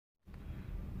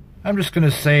I'm just going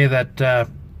to say that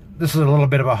this is a little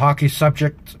bit of a hockey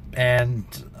subject, and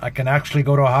I can actually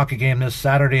go to a hockey game this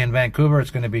Saturday in Vancouver.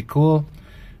 It's going to be cool.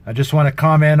 I just want to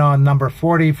comment on number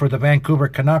 40 for the Vancouver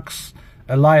Canucks,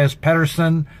 Elias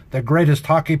Pettersson, the greatest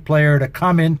hockey player to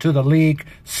come into the league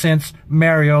since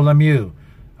Mario Lemieux.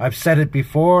 I've said it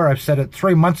before. I've said it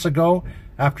 3 months ago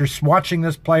after watching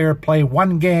this player play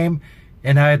one game,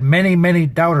 and I had many, many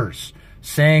doubters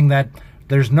saying that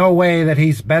there's no way that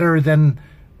he's better than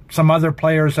some other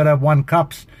players that have won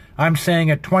cups. I'm saying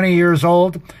at 20 years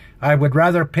old, I would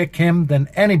rather pick him than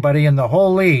anybody in the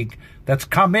whole league that's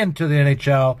come into the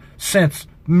NHL since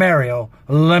Mario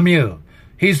Lemieux.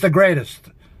 He's the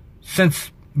greatest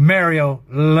since Mario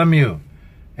Lemieux.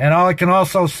 And I can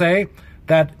also say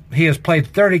that he has played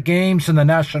 30 games in the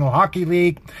National Hockey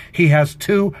League. He has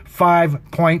 2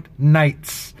 5-point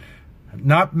nights.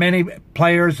 Not many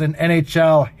players in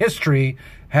NHL history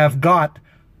have got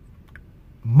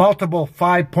multiple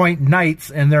 5-point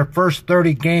nights in their first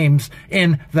 30 games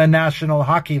in the National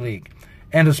Hockey League,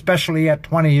 and especially at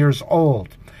 20 years old.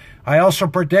 I also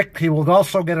predict he will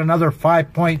also get another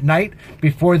 5-point night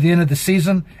before the end of the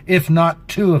season, if not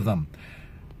 2 of them.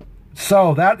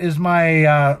 So that is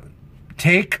my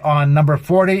take on number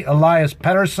 40, Elias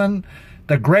Pettersson,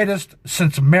 the greatest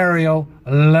since Mario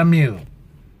Lemieux.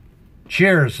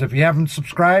 Cheers. If you haven't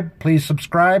subscribed, please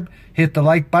subscribe, hit the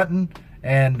like button,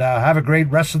 and have a great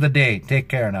rest of the day. Take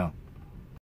care now.